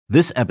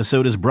This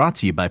episode is brought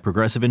to you by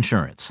Progressive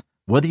Insurance.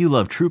 Whether you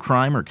love true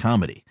crime or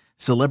comedy,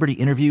 celebrity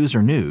interviews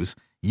or news,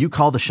 you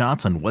call the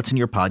shots on what's in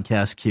your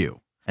podcast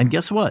queue. And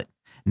guess what?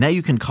 Now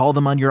you can call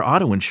them on your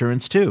auto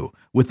insurance too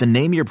with the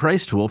Name Your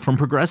Price tool from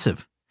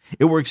Progressive.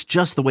 It works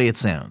just the way it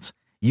sounds.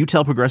 You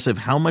tell Progressive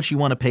how much you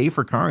want to pay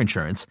for car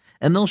insurance,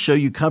 and they'll show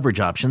you coverage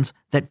options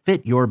that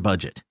fit your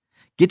budget.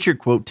 Get your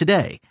quote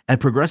today at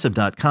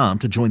Progressive.com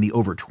to join the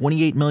over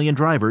 28 million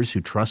drivers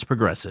who trust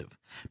Progressive.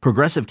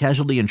 Progressive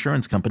Casualty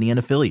Insurance Company and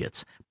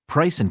Affiliates.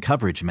 Price and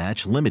coverage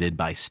match limited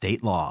by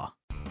state law.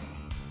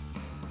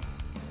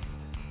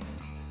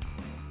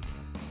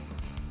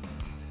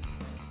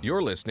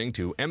 You're listening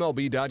to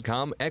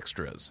MLB.com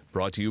Extras,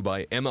 brought to you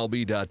by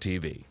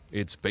MLB.tv.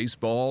 It's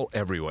baseball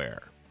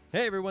everywhere.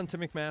 Hey everyone,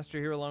 Tim McMaster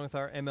here along with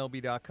our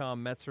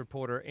MLB.com Mets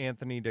reporter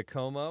Anthony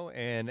DiComo.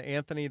 And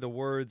Anthony, the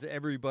words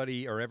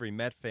everybody or every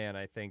Met fan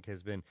I think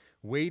has been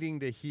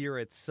waiting to hear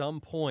at some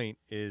point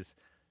is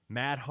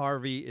Matt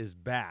Harvey is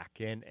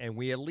back. And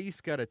we at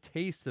least got a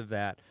taste of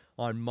that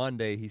on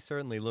Monday. He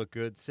certainly looked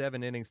good.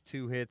 7 innings,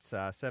 2 hits,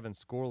 7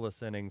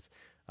 scoreless innings.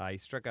 He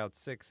struck out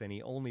 6 and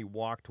he only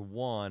walked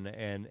 1.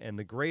 And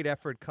the great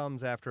effort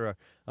comes after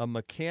a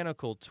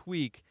mechanical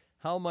tweak.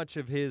 How much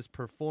of his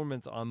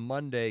performance on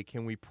Monday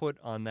can we put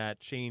on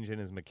that change in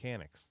his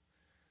mechanics?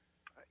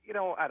 You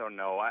know, I don't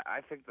know.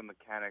 I think the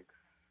mechanics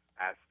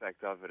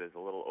aspect of it is a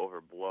little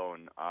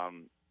overblown.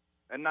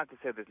 And not to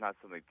say there's not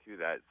something to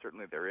that.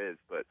 Certainly there is,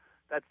 but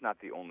that's not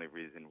the only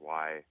reason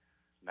why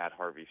Matt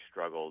Harvey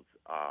struggled.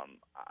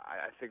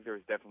 I think there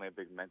was definitely a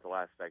big mental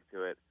aspect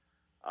to it.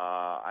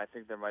 I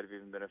think there might have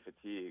even been a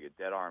fatigue,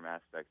 a dead arm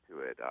aspect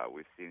to it.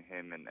 We've seen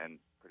him and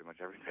pretty much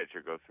every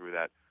pitcher go through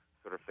that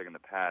sort of thing in the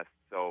past.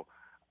 So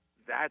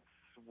that's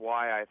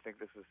why I think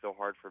this was so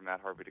hard for Matt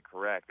Harvey to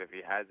correct, if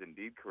he has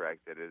indeed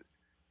corrected it.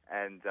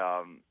 And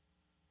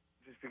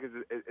just because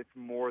it's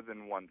more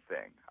than one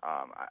thing.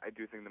 I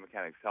do think the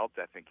mechanics helped.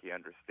 I think he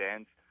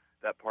understands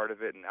that part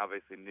of it and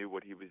obviously knew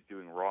what he was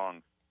doing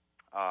wrong.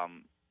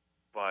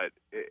 But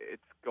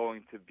it's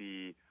going to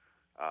be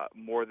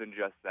more than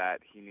just that.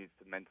 He needs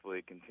to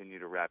mentally continue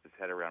to wrap his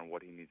head around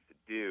what he needs to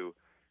do.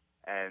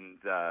 And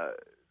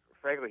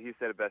frankly, he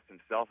said it best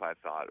himself, I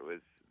thought. It was,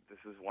 this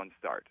is one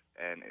start,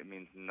 and it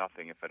means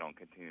nothing if I don't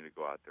continue to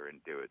go out there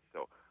and do it.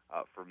 So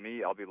for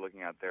me, I'll be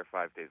looking out there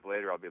 5 days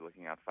later. I'll be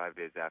looking out 5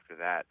 days after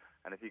that.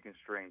 And if he can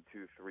string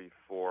 2, 3,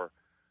 4,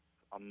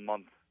 a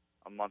month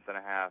and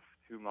a half,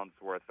 2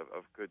 months worth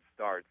of good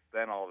starts,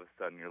 then all of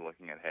a sudden you're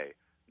looking at, hey,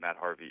 Matt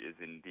Harvey is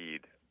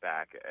indeed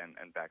back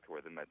and back to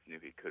where the Mets knew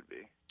he could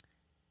be.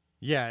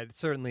 Yeah, it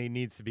certainly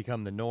needs to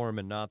become the norm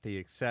and not the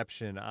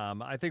exception.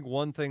 I think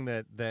one thing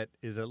that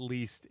is at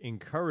least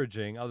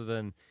encouraging, other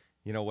than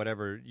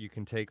whatever you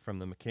can take from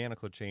the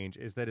mechanical change,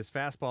 is that his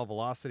fastball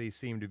velocity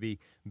seemed to be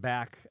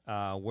back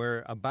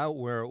where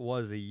it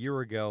was a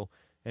year ago.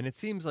 And it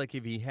seems like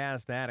if he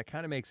has that, it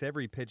kind of makes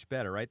every pitch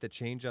better, right? The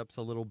changeup's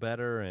a little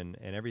better and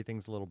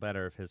everything's a little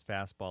better if his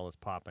fastball is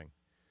popping.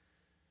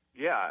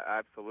 Yeah,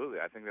 absolutely.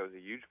 I think that was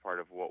a huge part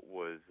of what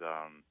was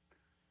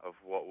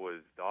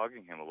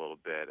dogging him a little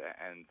bit.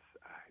 And,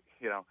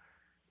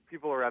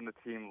 people around the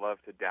team love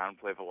to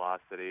downplay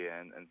velocity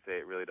and say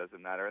it really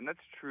doesn't matter. And that's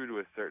true to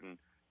a certain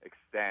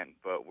extent.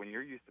 But when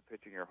you're used to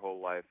pitching your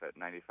whole life at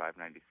 95,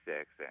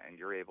 96, and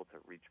you're able to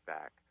reach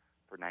back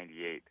for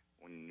 98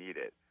 when you need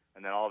it,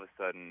 and then all of a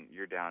sudden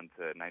you're down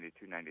to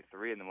 92,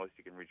 93, and the most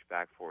you can reach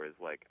back for is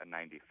like a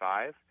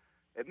 95,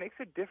 it makes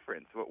a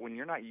difference. When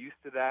you're not used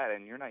to that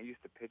and you're not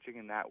used to pitching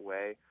in that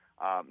way,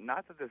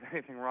 not that there's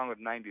anything wrong with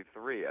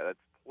 93. That's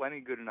plenty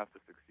good enough to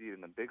succeed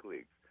in the big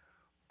leagues.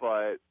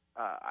 But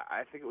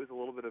I think it was a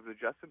little bit of an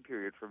adjustment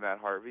period for Matt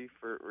Harvey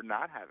for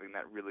not having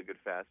that really good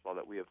fastball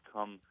that we have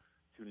come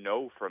to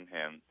know from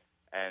him.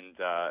 And,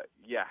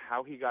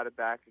 how he got it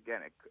back,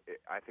 again,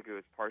 I think it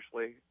was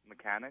partially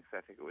mechanics.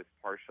 I think it was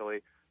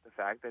partially the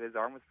fact that his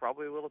arm was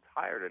probably a little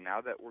tired. And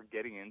now that we're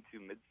getting into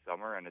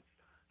midsummer and it's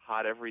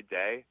hot every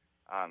day,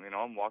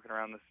 I'm walking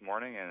around this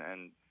morning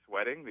and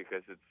sweating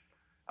because it's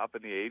up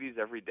in the 80s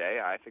every day.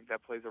 I think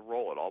that plays a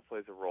role. It all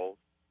plays a role.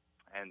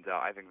 And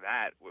I think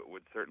that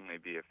would certainly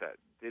be, if that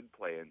did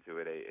play into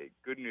it, a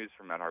good news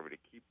for Matt Harvey to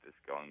keep this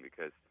going,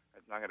 because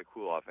it's not going to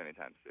cool off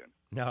anytime soon.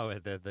 No,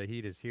 the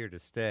heat is here to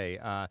stay.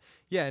 And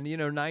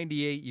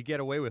 98, you get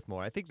away with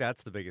more. I think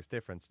that's the biggest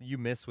difference. You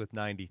miss with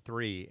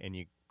 93, and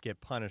you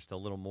get punished a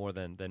little more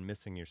than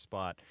missing your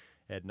spot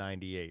at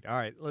 98. All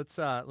right, let's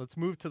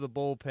move to the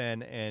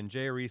bullpen and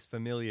Jeurys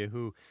Familia,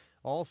 who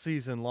all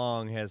season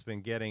long has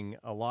been getting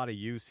a lot of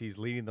use. He's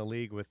leading the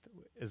league with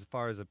as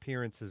far as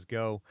appearances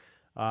go.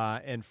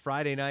 And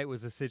Friday night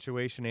was a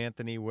situation,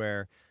 Anthony,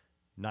 where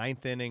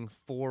 9th inning,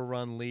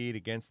 4-run lead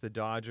against the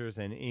Dodgers,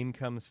 and in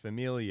comes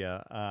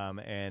Familia,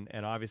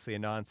 and obviously a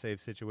non-save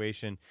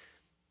situation.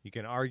 You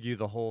can argue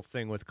the whole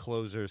thing with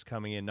closers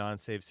coming in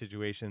non-save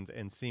situations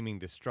and seeming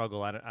to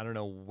struggle. I don't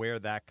know where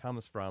that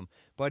comes from,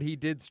 but he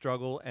did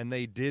struggle, and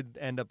they did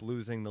end up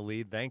losing the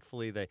lead.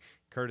 Thankfully,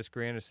 Curtis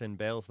Granderson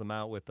bails them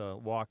out with a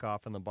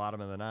walk-off in the bottom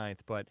of the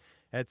ninth. But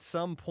at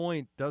some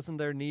point, doesn't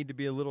there need to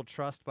be a little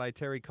trust by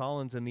Terry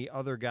Collins and the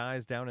other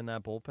guys down in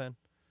that bullpen?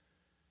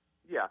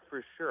 Yeah,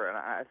 for sure. And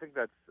I think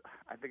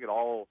it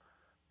all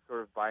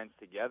sort of binds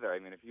together. I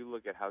mean, if you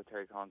look at how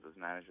Terry Collins has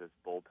managed this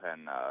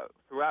bullpen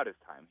throughout his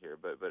time here,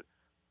 but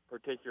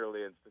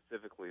particularly and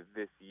specifically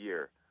this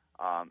year,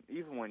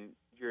 even when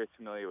Jeurys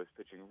Familia was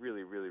pitching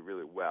really, really,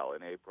 really well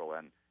in April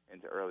and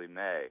into early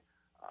May,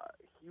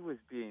 he was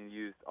being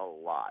used a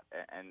lot.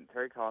 And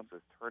Terry Collins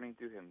was turning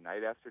to him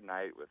night after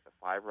night with a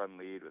 5-run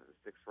lead, with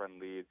a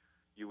 6-run lead.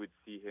 You would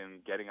see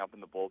him getting up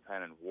in the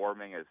bullpen and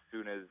warming as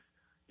soon as,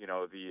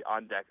 the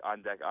on deck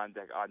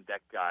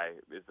guy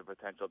is the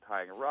potential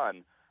tying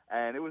run.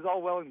 And it was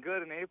all well and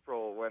good in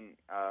April when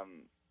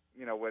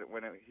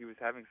he was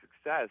having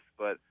success.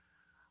 But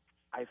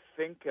I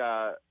think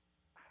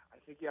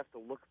you have to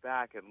look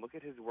back and look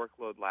at his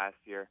workload last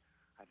year.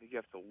 I think you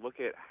have to look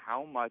at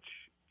how much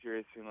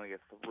Jeurys Familia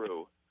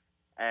threw.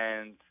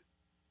 And,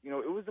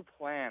 it was a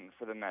plan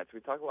for the Mets. We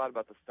talk a lot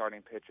about the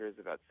starting pitchers,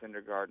 about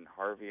Syndergaard and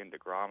Harvey and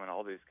DeGrom and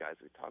all these guys.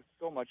 We talked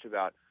so much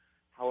about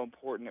how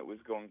important it was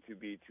going to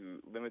be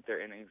to limit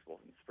their innings both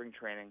in spring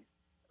training,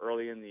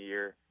 early in the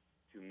year,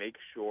 to make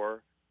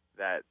sure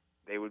that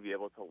they would be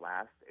able to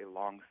last a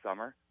long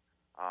summer.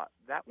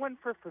 That went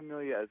for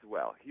Familia as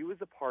well. He was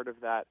a part of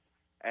that,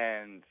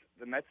 and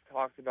the Mets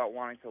talked about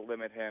wanting to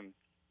limit him,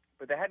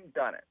 but they hadn't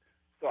done it.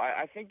 So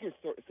I think you're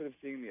sort of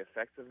seeing the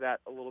effects of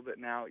that a little bit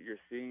now. You're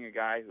seeing a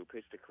guy who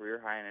pitched a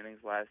career high in innings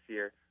last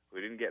year,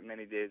 who didn't get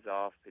many days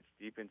off, pitched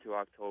deep into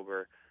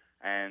October,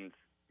 and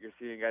you're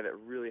seeing a guy that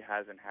really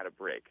hasn't had a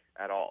break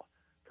at all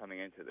coming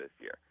into this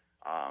year.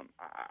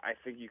 I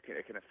think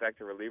it can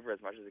affect a reliever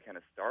as much as it can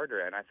a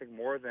starter, and I think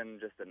more than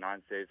just a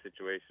non-save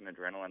situation,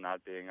 adrenaline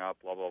not being up,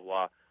 blah, blah,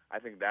 blah. I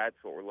think that's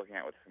what we're looking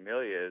at with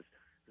Familia is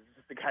this is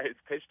just a guy who's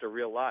pitched a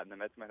real lot, and the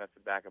Mets might have to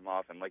back him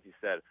off, and like you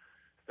said,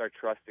 start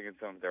trusting in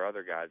some of their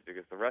other guys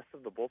because the rest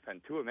of the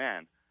bullpen, to a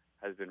man,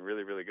 has been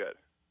really, really good.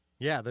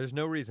 Yeah, there's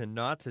no reason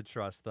not to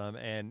trust them.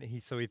 And he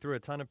threw a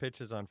ton of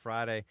pitches on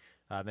Friday.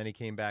 Then he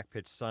came back,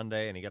 pitched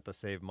Sunday, and he got the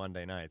save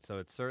Monday night. So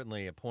it's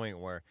certainly a point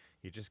where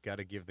you just got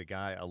to give the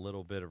guy a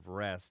little bit of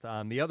rest.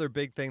 The other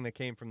big thing that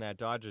came from that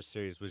Dodgers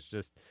series was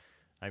just,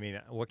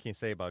 what can you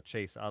say about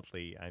Chase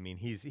Utley?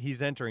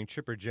 He's entering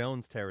Chipper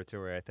Jones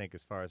territory, I think,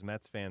 as far as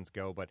Mets fans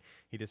go. But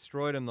he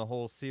destroyed him the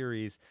whole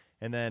series.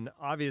 And then,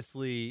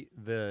 obviously,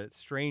 the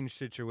strange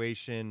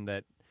situation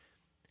that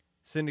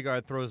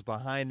Syndergaard throws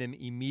behind him,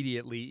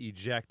 immediately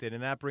ejected.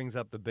 And that brings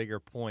up the bigger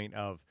point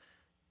of,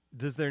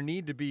 does there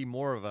need to be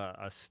more of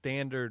a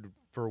standard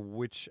for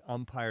which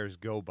umpires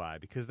go by?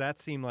 Because that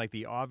seemed like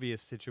the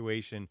obvious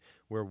situation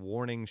where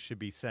warnings should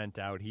be sent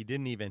out. He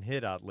didn't even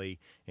hit Utley,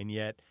 and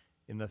yet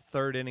in the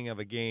third inning of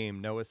a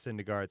game, Noah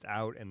Syndergaard's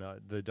out, and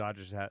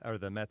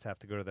the Mets have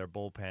to go to their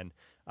bullpen.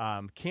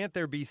 Can't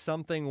there be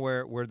something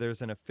where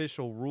there's an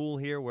official rule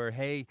here where,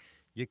 hey,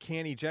 you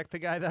can't eject the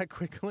guy that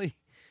quickly?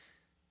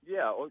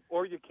 Yeah,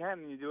 or you can,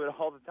 and you do it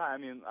all the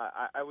time.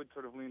 I would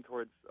sort of lean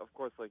towards, of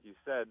course, like you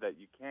said, that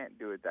you can't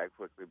do it that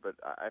quickly, but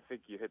I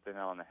think you hit the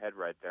nail on the head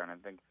right there, and I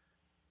think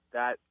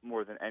that,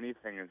 more than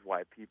anything, is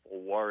why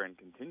people were and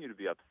continue to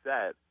be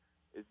upset,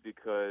 is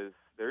because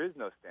there is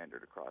no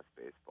standard across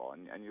baseball.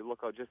 And you look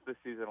at just this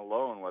season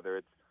alone, whether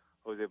it's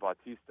Jose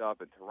Bautista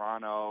up in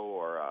Toronto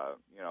or,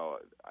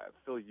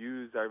 Phil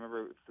Hughes, I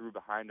remember threw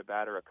behind a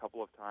batter a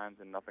couple of times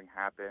and nothing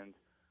happened.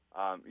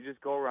 You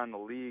just go around the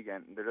league,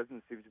 and there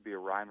doesn't seem to be a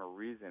rhyme or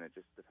reason. It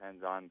just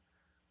depends on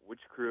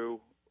which crew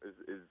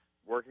is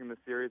working the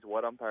series,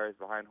 what umpire is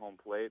behind home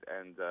plate,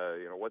 and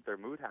what their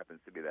mood happens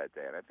to be that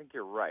day. And I think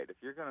you're right. If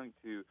you're going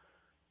to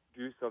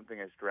do something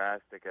as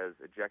drastic as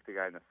eject a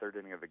guy in the third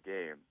inning of a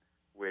game,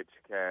 which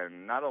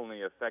can not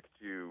only affect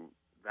you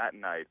that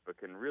night, but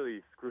can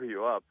really screw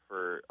you up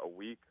for a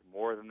week,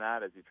 more than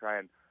that, as you try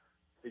and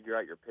figure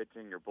out your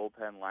pitching, your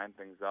bullpen, line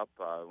things up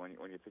when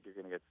you think you're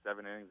going to get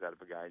 7 innings out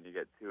of a guy and you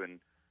get 2 and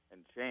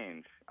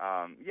change.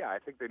 I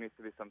think there needs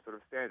to be some sort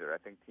of standard. I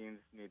think teams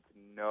need to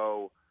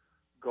know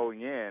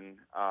going in,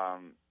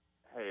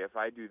 hey, if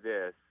I do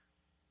this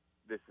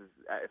is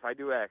if I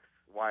do X,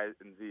 Y,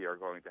 and Z are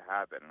going to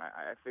happen. And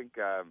I think,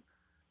 to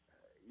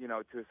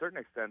a certain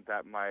extent,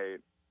 that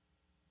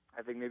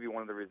I think maybe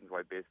one of the reasons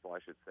why baseball,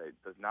 I should say,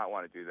 does not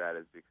want to do that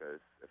is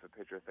because if a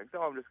pitcher thinks,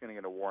 I'm just going to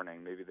get a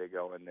warning, maybe they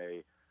go and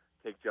they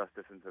take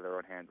justice into their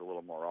own hands a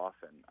little more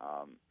often.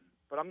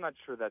 But I'm not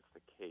sure that's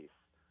the case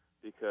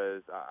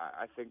because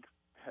I think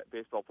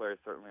baseball players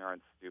certainly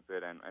aren't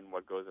stupid, and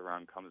what goes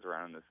around comes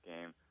around in this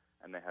game,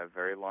 and they have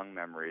very long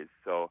memories.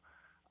 So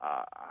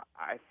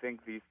I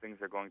think these things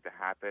are going to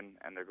happen,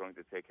 and they're going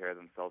to take care of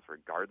themselves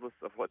regardless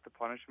of what the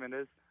punishment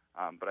is.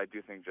 But I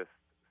do think just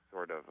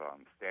sort of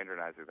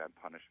standardizing that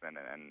punishment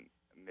and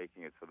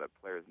making it so that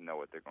players know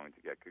what they're going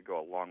to get could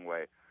go a long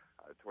way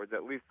towards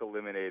at least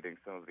eliminating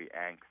some of the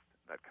angst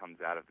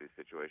comes out of these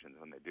situations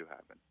when they do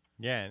happen.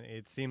 Yeah, and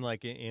it seemed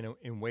like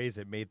in ways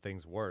it made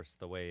things worse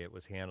the way it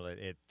was handled.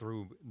 It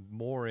threw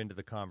more into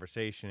the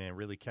conversation and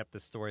really kept the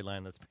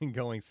storyline that's been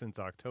going since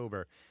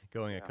October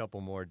going a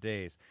couple more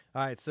days.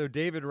 All right, so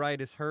David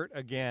Wright is hurt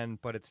again,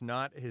 but it's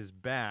not his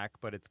back,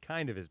 but it's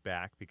kind of his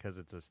back because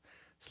it's a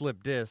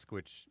slip disc,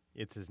 which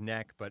it's his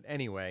neck. But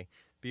anyway,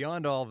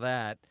 beyond all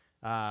that,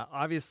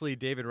 obviously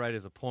David Wright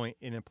is a point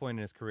in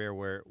his career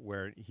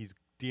where he's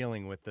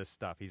dealing with this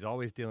stuff. He's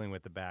always dealing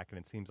with the back, and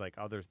it seems like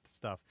other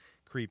stuff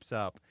creeps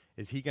up.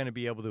 Is he going to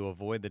be able to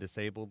avoid the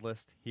disabled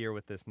list here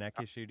with this neck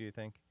issue, do you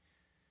think?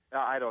 No,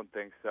 I don't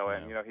think so. No.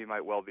 And, he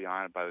might well be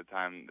on it by the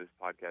time this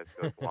podcast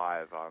goes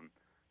live.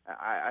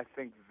 I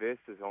think this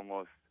is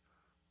almost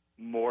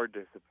more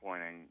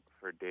disappointing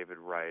for David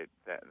Wright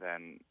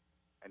than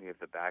any of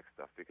the back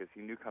stuff, because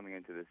he knew coming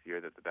into this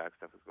year that the back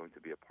stuff was going to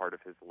be a part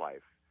of his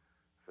life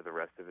for the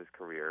rest of his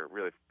career,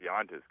 really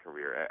beyond his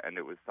career. And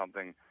it was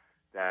something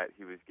that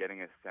he was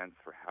getting a sense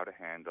for how to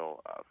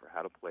handle, for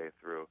how to play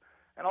through.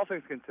 And all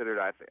things considered,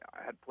 I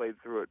had played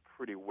through it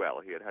pretty well.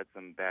 He had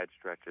some bad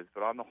stretches,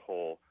 but on the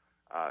whole,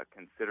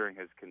 considering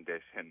his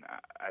condition,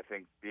 I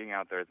think being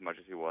out there as much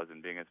as he was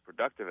and being as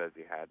productive as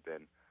he had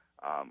been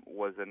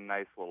was a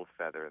nice little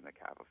feather in the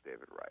cap of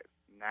David Wright.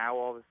 Now,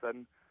 all of a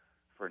sudden,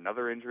 for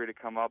another injury to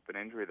come up, an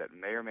injury that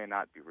may or may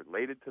not be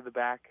related to the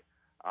back,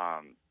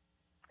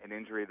 an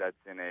injury that's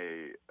in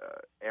a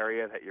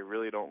area that you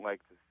really don't like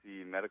to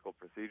see medical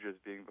procedures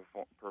being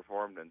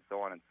performed and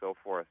so on and so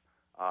forth,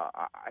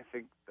 I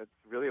think that's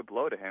really a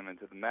blow to him and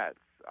to the Mets,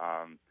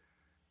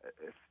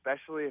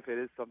 especially if it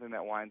is something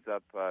that winds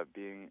up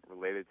being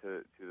related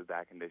to the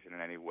back condition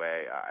in any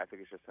way. I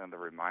think it's just another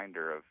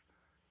reminder of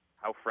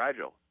how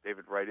fragile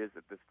David Wright is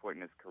at this point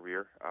in his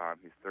career.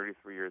 He's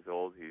 33 years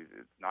old.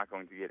 It's not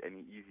going to get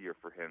any easier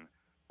for him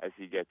as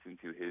he gets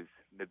into his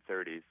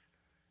mid-30s.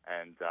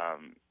 And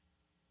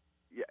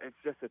it's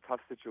just a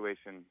tough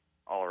situation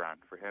all around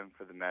for him,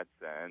 for the Mets,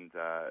 and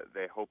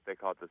they hope they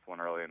caught this one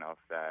early enough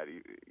that,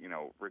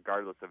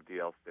 regardless of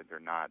DL stint or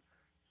not,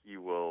 he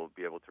will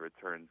be able to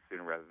return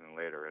sooner rather than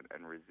later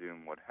and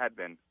resume what had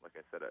been, like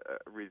I said,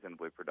 a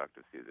reasonably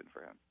productive season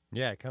for him.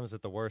 Yeah, it comes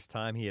at the worst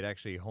time. He had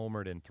actually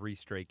homered in 3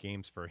 straight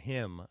games for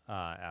him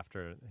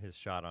after his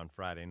shot on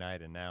Friday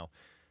night, and now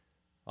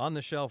on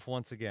the shelf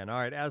once again. All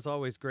right, as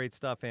always, great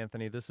stuff,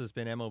 Anthony. This has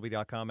been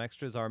MLB.com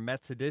Extras, our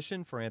Mets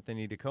edition. For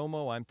Anthony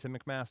DiComo, I'm Tim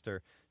McMaster.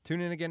 Tune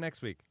in again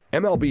next week.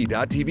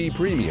 MLB.tv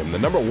Premium, the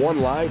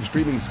 #1 live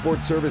streaming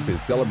sports service,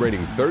 is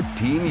celebrating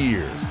 13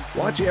 years.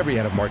 Watch every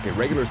out-of-market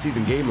regular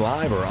season game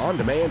live or on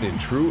demand in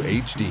true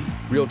HD.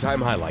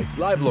 Real-time highlights,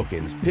 live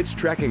look-ins, pitch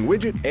tracking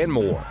widget, and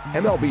more.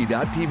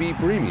 MLB.tv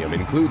Premium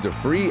includes a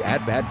free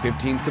At-Bat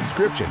 15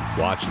 subscription.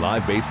 Watch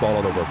live baseball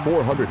on over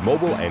 400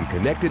 mobile and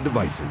connected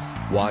devices.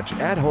 Watch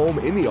at home,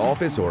 in the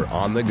office, or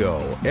on the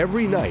go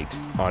every night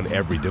on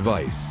every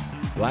device.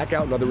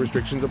 Blackout and other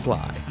restrictions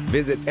apply.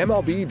 Visit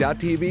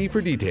MLB.tv for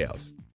details.